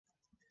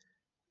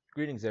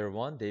Greetings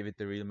everyone, David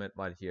the Real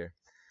Medmud here.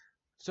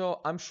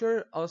 So I'm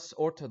sure us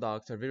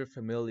Orthodox are very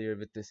familiar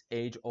with this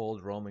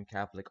age-old Roman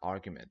Catholic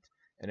argument.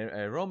 And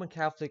a Roman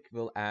Catholic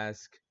will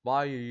ask,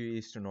 why are you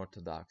Eastern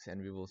Orthodox?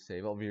 And we will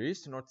say, well, we're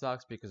Eastern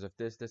Orthodox because of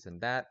this, this, and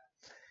that.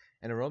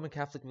 And a Roman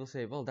Catholic will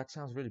say, well, that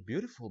sounds really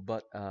beautiful,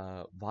 but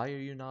why are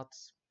you not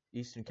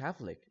Eastern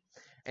Catholic?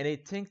 And they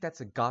think that's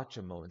a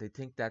gotcha moment. They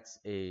think that's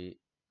a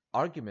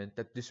argument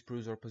that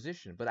disproves our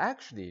position. But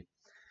actually,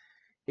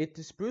 it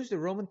disproves the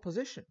Roman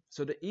position.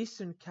 So the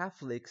Eastern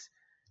Catholics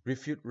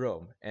refute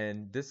Rome,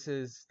 and this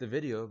is the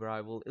video where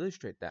I will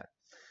illustrate that.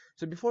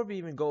 So before we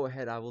even go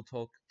ahead, I will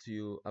talk to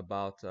you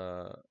about,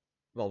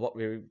 well, what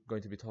we're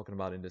going to be talking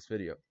about in this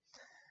video.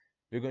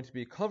 We're going to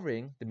be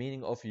covering the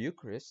meaning of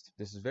Eucharist.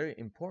 This is very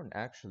important,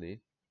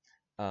 actually.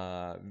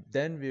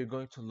 Then we're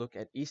going to look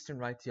at Eastern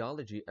Rite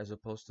theology as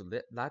opposed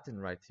to Latin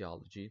Rite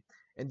theology.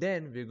 And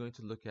then we're going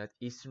to look at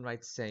Eastern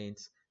Rite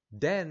saints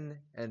then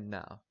and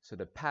now. So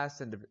the past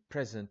and the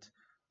present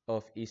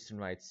of Eastern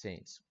Rite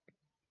saints.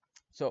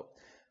 So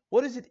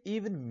what does it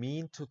even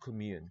mean to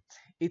commune?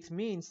 It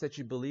means that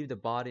you believe the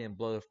body and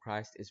blood of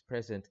Christ is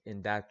present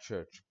in that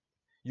church.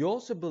 You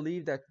also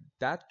believe that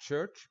that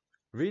church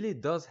really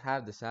does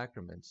have the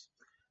sacraments.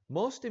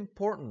 Most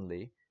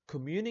importantly,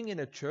 communing in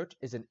a church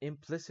is an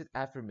implicit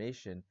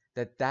affirmation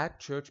that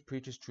that church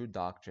preaches true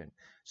doctrine.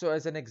 So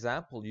as an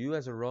example, you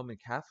as a Roman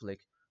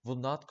Catholic will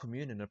not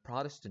commune in a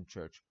Protestant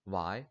church.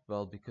 Why?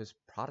 Well, because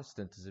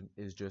Protestantism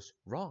is just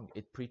wrong.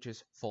 It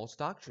preaches false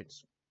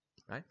doctrines.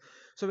 Right?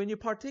 So when you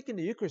partake in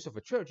the Eucharist of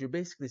a church, you're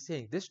basically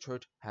saying this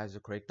church has a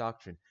correct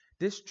doctrine.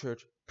 This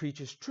church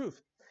preaches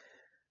truth.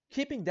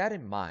 Keeping that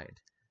in mind,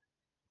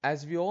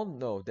 as we all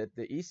know that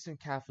the Eastern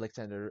Catholics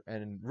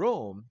and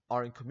Rome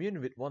are in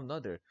communion with one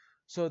another,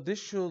 so this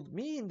should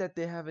mean that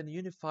they have a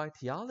unified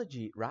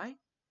theology, right?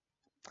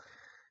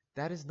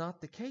 That is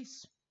not the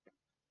case.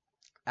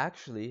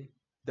 Actually,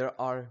 there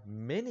are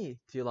many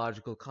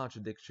theological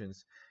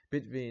contradictions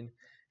between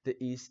the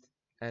East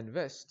and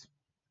West.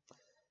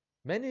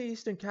 Many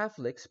Eastern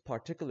Catholics,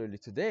 particularly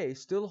today,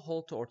 still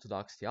hold to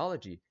Orthodox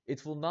theology.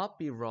 It will not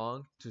be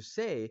wrong to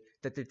say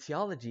that their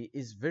theology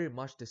is very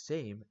much the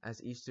same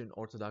as Eastern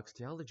Orthodox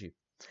theology,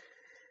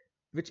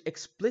 which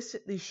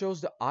explicitly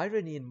shows the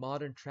irony in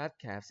modern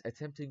tradcasts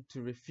attempting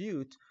to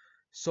refute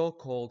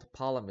so-called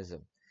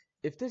Palamism.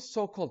 If this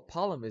so-called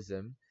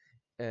Palamism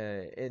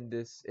in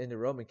the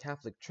Roman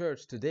Catholic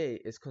Church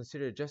today is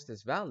considered just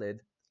as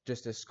valid,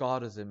 just as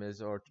Scotism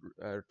is or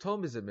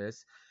Thomism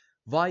is,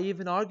 why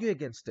even argue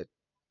against it?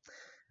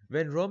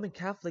 When Roman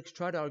Catholics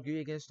try to argue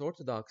against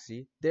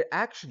Orthodoxy, they're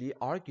actually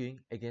arguing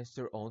against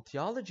their own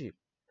theology.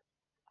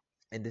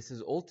 And this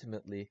is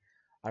ultimately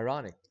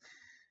ironic.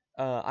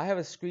 I have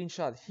a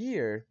screenshot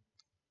here,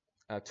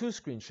 two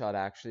screenshots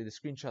actually, the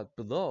screenshot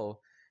below,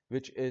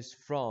 which is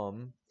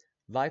from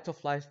Light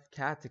of Life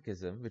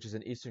Catechism, which is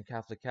an Eastern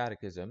Catholic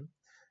catechism.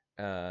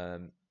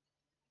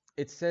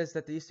 It says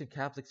that the Eastern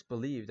Catholics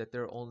believe that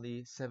there are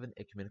only 7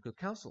 ecumenical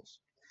councils,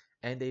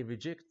 and they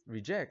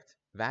reject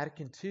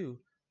Vatican II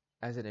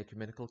as an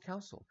ecumenical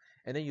council.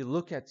 And then you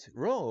look at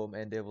Rome,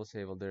 and they will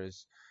say, well,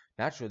 there's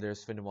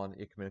 21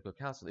 ecumenical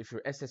councils. If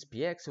you're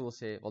SSPX, it will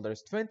say, well,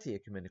 there's 20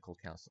 ecumenical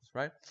councils,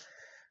 right?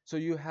 So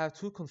you have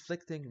two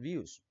conflicting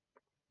views.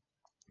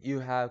 You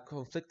have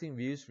conflicting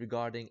views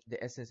regarding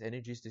the essence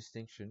energies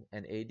distinction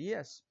and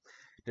ADS.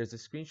 There's a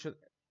screenshot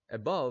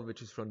above,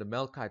 which is from the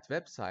Melkite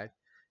website,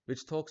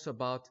 which talks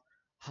about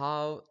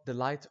how the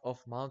light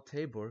of Mount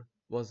Tabor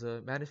was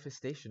a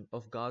manifestation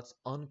of God's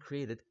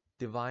uncreated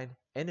divine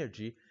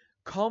energy,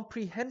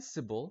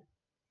 comprehensible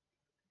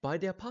by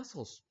the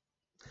apostles.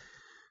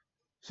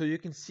 So you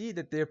can see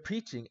that they're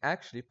preaching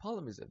actually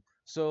Palamism.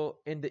 So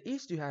in the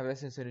East you have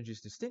essence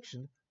energies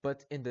distinction,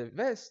 but in the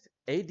West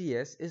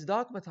ADS is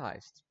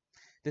dogmatized.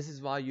 This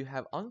is why you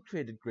have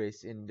uncreated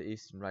grace in the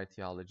Eastern Rite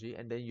theology,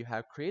 and then you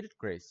have created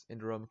grace in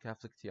the Roman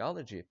Catholic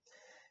theology.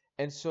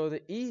 And so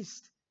the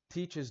East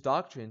teaches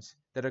doctrines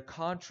that are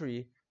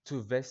contrary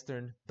to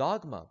Western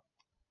dogma.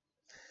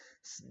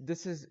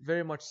 This is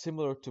very much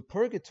similar to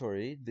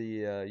purgatory.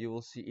 You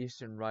will see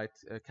Eastern Rite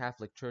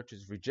Catholic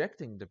churches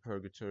rejecting the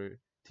purgatory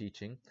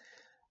teaching.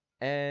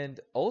 And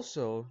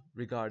also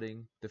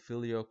regarding the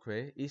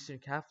filioque, Eastern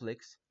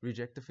Catholics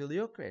reject the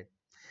filioque.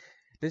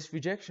 This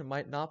rejection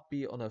might not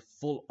be on a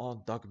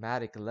full-on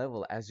dogmatic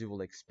level as you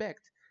will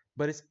expect,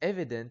 but it's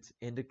evident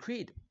in the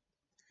creed.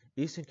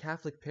 Eastern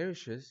Catholic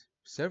parishes,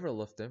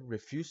 several of them,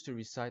 refuse to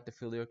recite the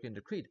filioque in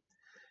the creed.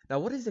 Now,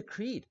 what is the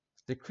creed?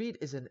 The creed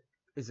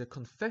is a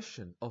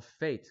confession of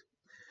faith.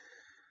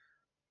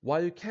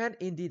 While you can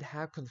indeed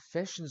have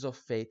confessions of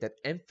faith that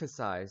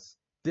emphasize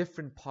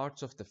different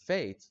parts of the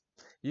faith,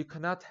 you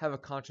cannot have a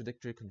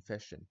contradictory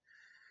confession.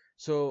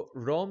 So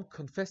Rome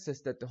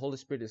confesses that the Holy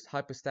Spirit is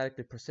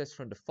hypostatically processed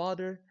from the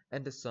Father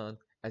and the Son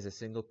as a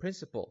single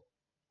principle.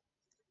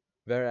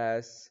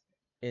 Whereas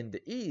in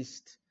the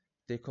East,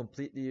 they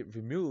completely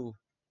remove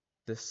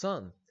the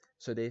Son.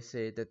 So they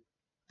say that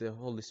the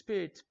Holy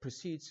Spirit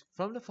proceeds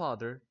from the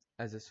Father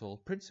as a sole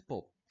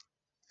principle.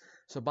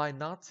 So by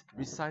not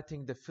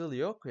reciting the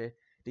filioque,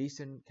 the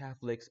Eastern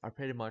Catholics are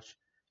pretty much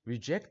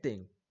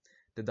rejecting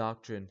the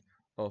doctrine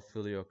of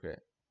filioque.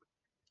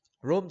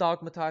 Rome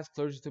dogmatized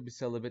clergy to be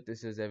celibate.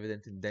 This is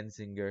evident in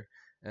Denzinger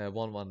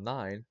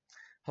 119.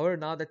 However,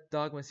 now that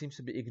dogma seems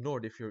to be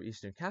ignored if you're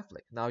Eastern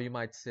Catholic. Now you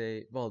might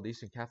say, well, the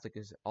Eastern Catholic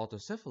is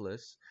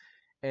autocephalous,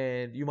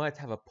 and you might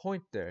have a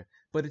point there,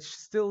 but it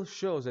still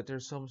shows that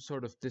there's some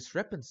sort of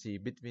discrepancy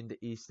between the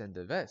East and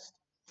the West.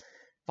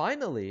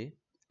 Finally,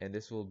 and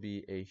this will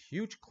be a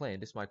huge claim,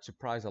 this might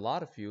surprise a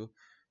lot of you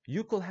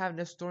could have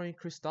Nestorian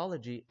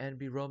Christology and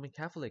be Roman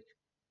Catholic.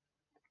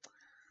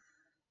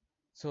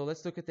 So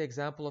let's look at the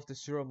example of the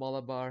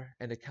Syro-Malabar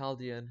and the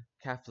Chaldean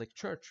Catholic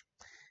Church.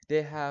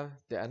 They have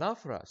the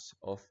anaphoras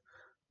of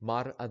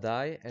Mar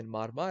Adai and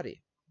Mar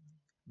Mari.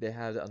 They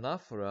have the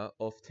anaphora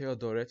of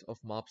Theodoret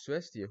of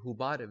Mopsuestia, who,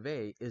 by the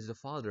way, is the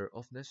father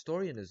of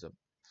Nestorianism.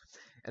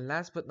 And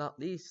last but not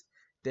least,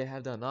 they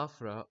have the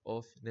anaphora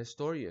of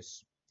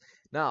Nestorius.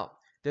 Now,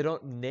 they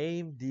don't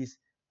name these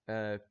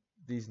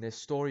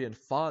Nestorian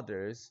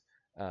fathers,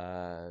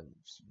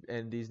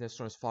 and these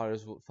Nestorian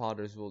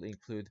fathers will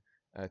include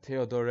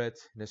Theodoret,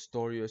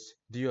 Nestorius,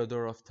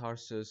 Diodore of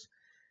Tarsus,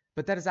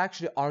 but that is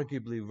actually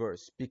arguably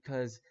worse,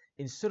 because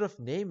instead of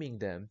naming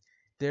them,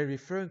 they're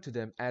referring to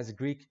them as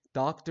Greek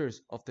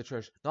doctors of the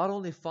church. Not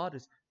only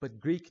fathers, but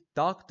Greek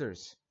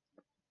doctors.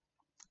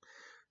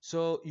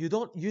 So you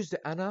don't use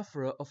the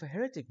anaphora of a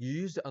heretic, you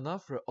use the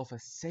anaphora of a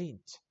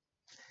saint.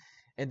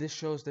 And this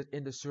shows that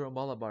in the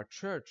Syro-Malabar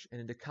Church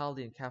and in the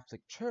Chaldean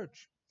Catholic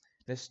Church,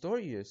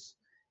 Nestorius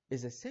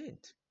is a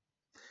saint.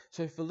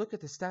 So if we look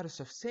at the status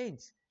of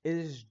saints, it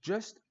is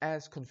just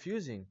as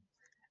confusing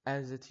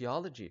as the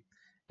theology.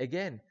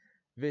 Again,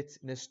 with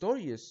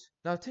Nestorius,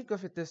 now think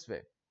of it this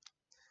way.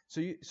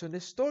 So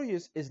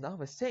Nestorius is now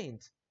a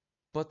saint,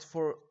 but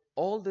for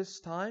all this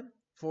time,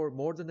 for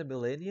more than a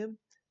millennium,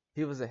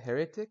 he was a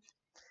heretic.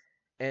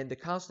 And the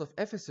Council of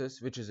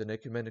Ephesus, which is an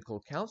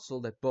ecumenical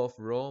council that both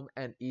Rome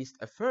and East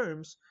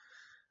affirms,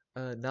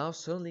 now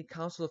suddenly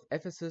Council of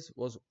Ephesus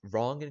was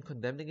wrong in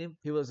condemning him.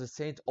 He was a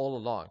saint all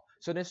along.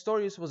 So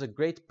Nestorius was a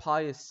great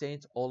pious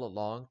saint all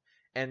along,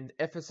 and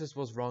Ephesus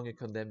was wrong in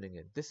condemning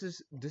him. This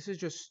is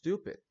just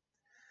stupid.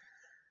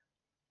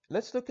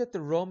 Let's look at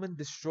the Roman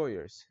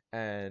destroyers.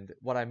 And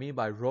what I mean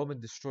by Roman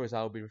destroyers,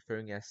 I will be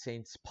referring as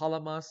Saints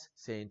Palamas,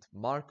 Saint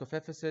Mark of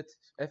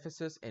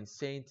Ephesus, and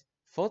Saint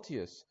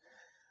Photius.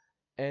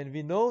 And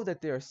we know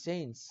that there are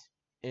saints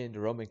in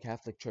the Roman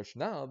Catholic Church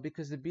now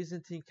because the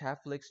Byzantine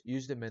Catholics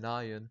use the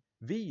Menaion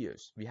we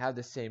use. We have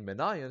the same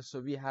Menaion,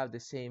 so we have the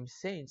same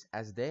saints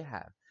as they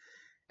have.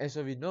 And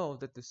so we know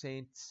that the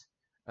saints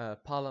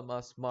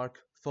Palamas, Mark,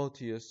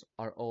 Photius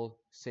are all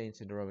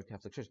saints in the Roman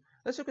Catholic Church.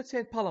 Let's look at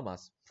Saint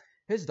Palamas.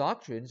 His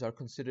doctrines are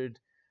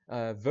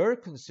were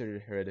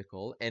considered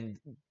heretical, and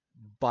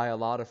by a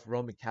lot of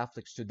Roman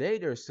Catholics today,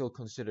 they're still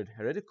considered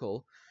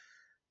heretical.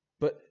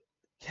 But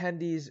can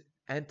these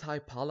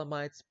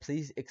anti-Palamites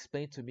please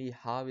explain to me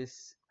how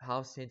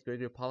Saint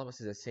Gregory of Palamas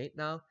is a saint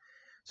now?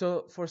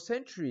 So for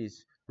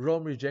centuries,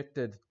 Rome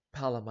rejected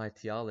Palamite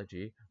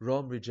theology.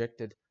 Rome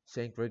rejected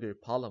Saint Gregory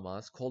of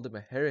Palamas, called him a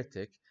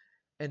heretic,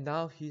 and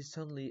now he's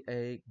suddenly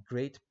a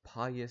great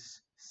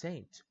pious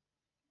saint.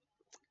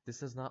 This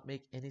does not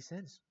make any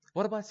sense.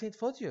 What about Saint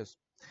Photius?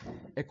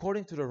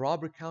 According to the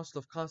Robber Council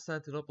of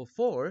Constantinople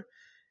IV,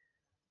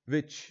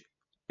 which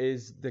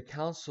is the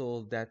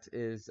council that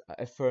is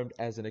affirmed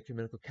as an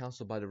ecumenical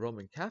council by the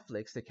Roman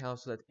Catholics, the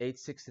council at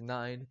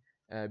 869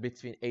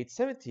 between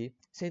 870,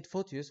 Saint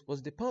Photius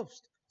was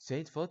deposed.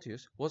 Saint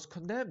Photius was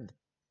condemned.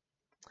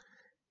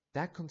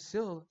 That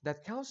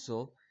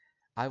council,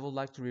 I would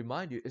like to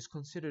remind you, is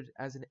considered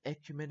as an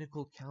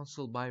ecumenical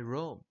council by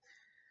Rome.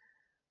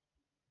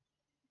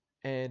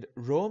 And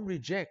Rome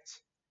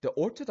rejects the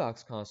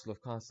Orthodox Council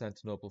of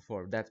Constantinople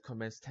IV that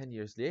commenced 10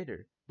 years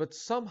later. But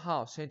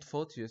somehow Saint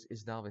Photius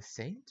is now a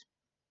saint?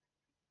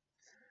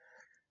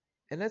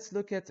 And let's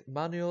look at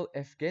Manuel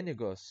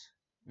Evgenigos,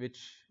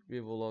 which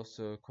we will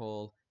also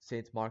call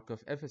Saint Mark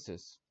of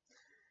Ephesus.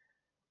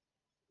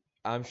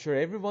 I'm sure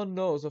everyone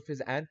knows of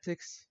his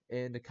antics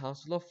in the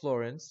Council of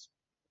Florence.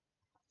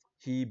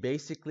 He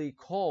basically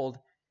called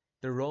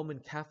the Roman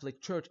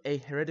Catholic Church a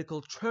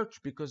heretical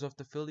church because of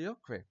the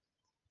filioque.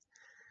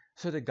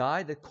 So the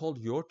guy that called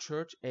your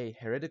church a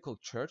heretical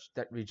church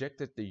that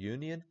rejected the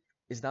union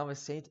is now a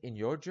saint in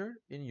your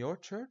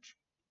church?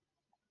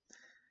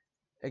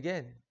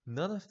 Again,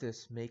 none of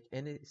this make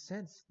any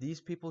sense.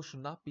 These people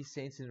should not be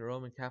saints in the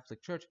Roman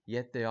Catholic Church,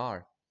 yet they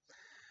are.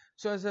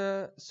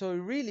 So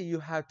really you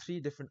have three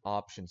different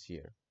options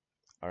here.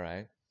 All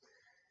right.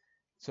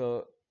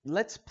 So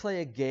let's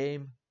play a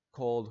game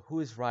called Who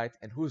is Right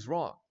and Who's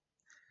Wrong.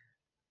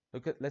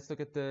 Let's look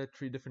at the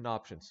three different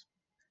options.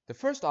 The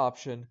first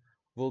option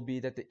will be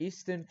that the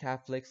Eastern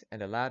Catholics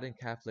and the Latin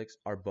Catholics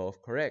are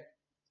both correct.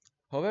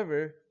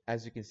 However,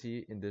 as you can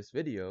see in this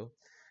video,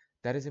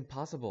 that is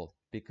impossible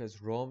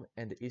because Rome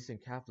and the Eastern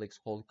Catholics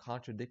hold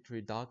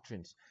contradictory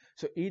doctrines.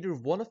 So either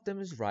one of them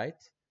is right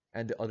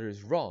and the other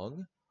is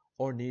wrong,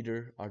 or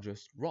neither are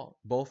just wrong.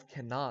 Both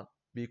cannot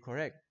be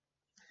correct.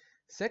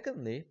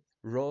 Secondly,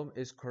 Rome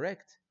is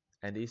correct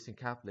and the Eastern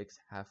Catholics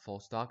have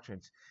false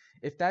doctrines.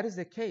 If that is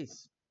the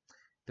case,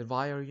 then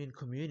why are you in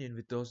communion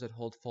with those that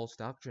hold false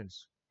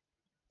doctrines?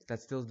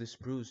 That still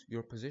disproves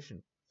your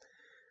position.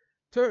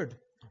 Third,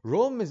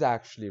 Rome is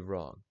actually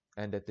wrong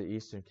and that the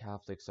Eastern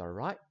Catholics are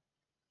right.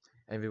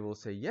 And we will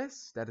say,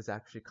 yes, that is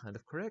actually kind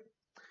of correct.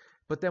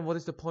 But then what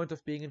is the point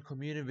of being in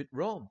communion with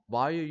Rome?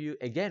 Why are you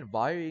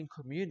in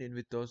communion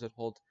with those that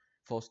hold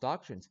false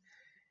doctrines?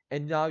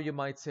 And now you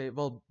might say,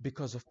 well,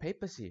 because of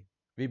papacy.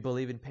 We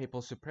believe in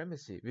papal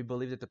supremacy. We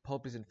believe that the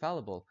Pope is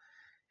infallible.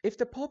 If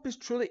the Pope is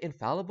truly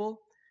infallible,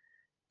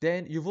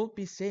 then you won't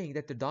be saying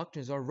that the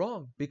doctrines are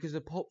wrong, because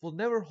the Pope will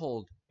never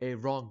hold a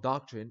wrong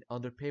doctrine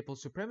under papal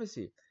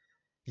supremacy.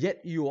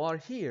 Yet you are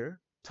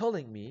here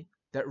telling me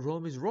that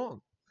Rome is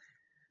wrong.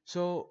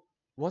 So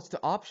what's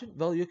the option?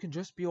 Well, you can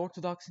just be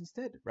Orthodox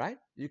instead, right?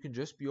 You can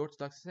just be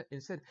Orthodox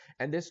instead.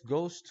 And this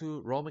goes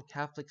to Roman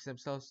Catholics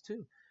themselves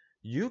too.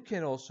 You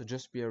can also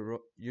just be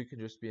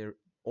a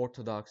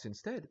Orthodox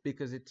instead,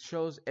 because it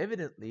shows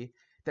evidently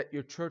that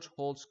your church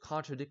holds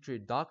contradictory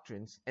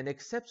doctrines and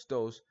accepts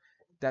those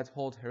that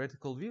hold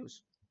heretical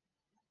views.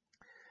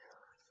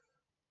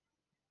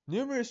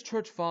 Numerous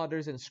church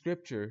fathers and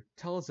scripture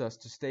tells us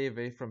to stay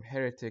away from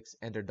heretics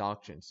and their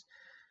doctrines.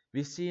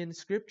 We see in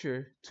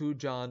scripture 2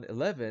 John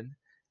 11,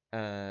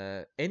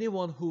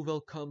 anyone who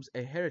welcomes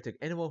a heretic,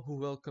 anyone who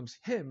welcomes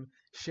him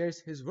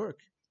shares his work.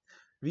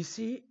 We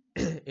see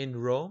in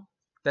Rome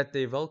that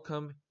they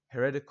welcome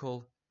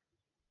heretical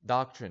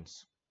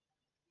doctrines,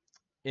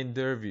 in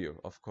their view,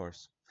 of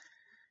course.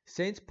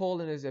 St.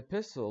 Paul in his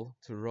epistle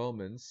to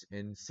Romans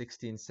in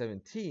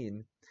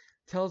 16:17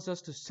 tells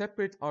us to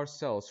separate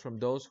ourselves from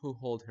those who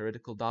hold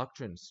heretical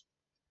doctrines.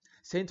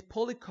 St.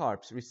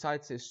 Polycarp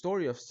recites a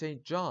story of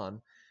St. John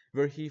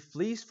where he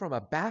flees from a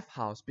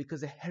bathhouse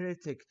because a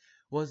heretic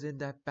was in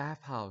that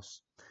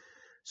bathhouse.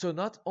 So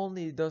not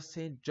only does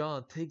St.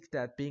 John think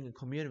that being in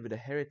communion with a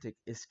heretic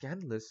is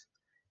scandalous,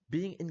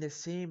 being in the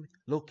same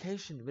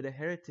location with a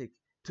heretic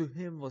to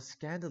him was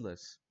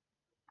scandalous.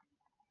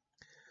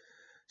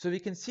 So we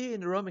can see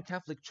in the Roman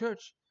Catholic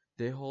Church,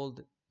 they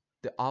hold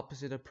the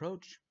opposite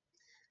approach.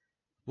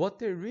 What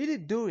they're really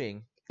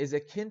doing is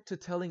akin to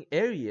telling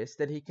Arius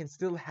that he can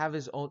still have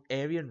his own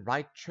Arian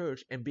right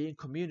church and be in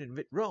communion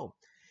with Rome.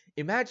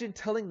 Imagine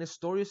telling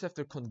Nestorius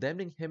after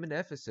condemning him in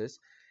Ephesus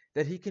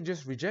that he can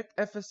just reject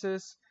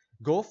Ephesus,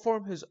 go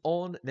form his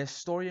own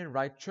Nestorian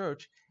right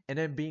church, and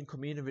then be in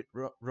communion with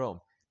Rome.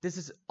 This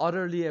is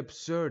utterly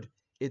absurd.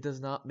 It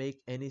does not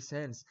make any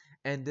sense.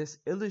 And this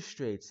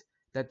illustrates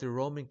that the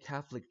Roman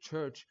Catholic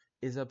Church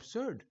is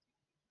absurd.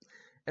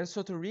 And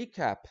so to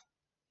recap,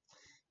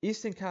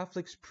 Eastern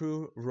Catholics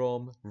prove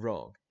Rome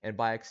wrong, and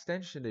by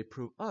extension they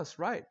prove us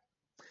right.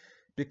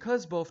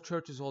 Because both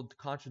churches hold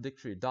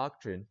contradictory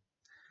doctrine,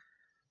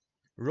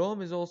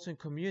 Rome is also in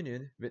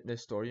communion with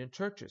Nestorian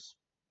churches.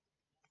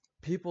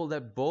 People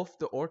that both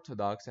the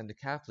Orthodox and the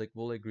Catholic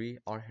will agree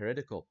are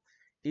heretical.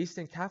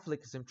 Eastern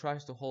Catholicism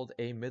tries to hold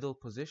a middle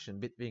position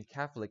between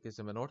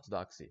Catholicism and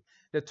Orthodoxy.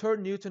 The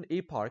third Newton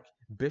Eparch,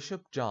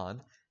 Bishop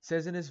John,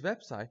 says in his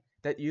website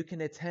that you can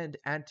attend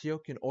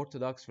Antiochian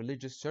Orthodox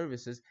religious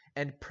services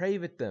and pray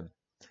with them.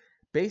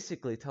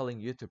 Basically telling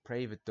you to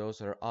pray with those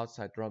that are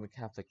outside the Roman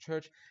Catholic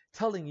Church,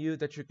 telling you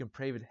that you can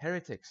pray with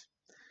heretics.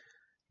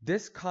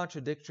 This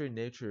contradictory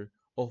nature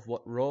of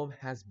what Rome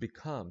has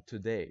become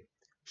today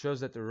shows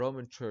that the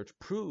Roman Church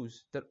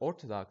proves that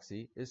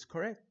Orthodoxy is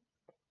correct.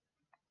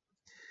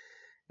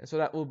 And so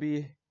that will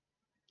be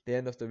the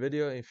end of the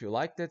video. If you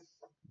liked it,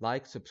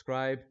 like,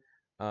 subscribe,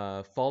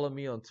 follow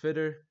me on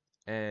Twitter,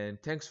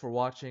 and thanks for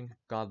watching.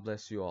 God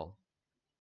bless you all.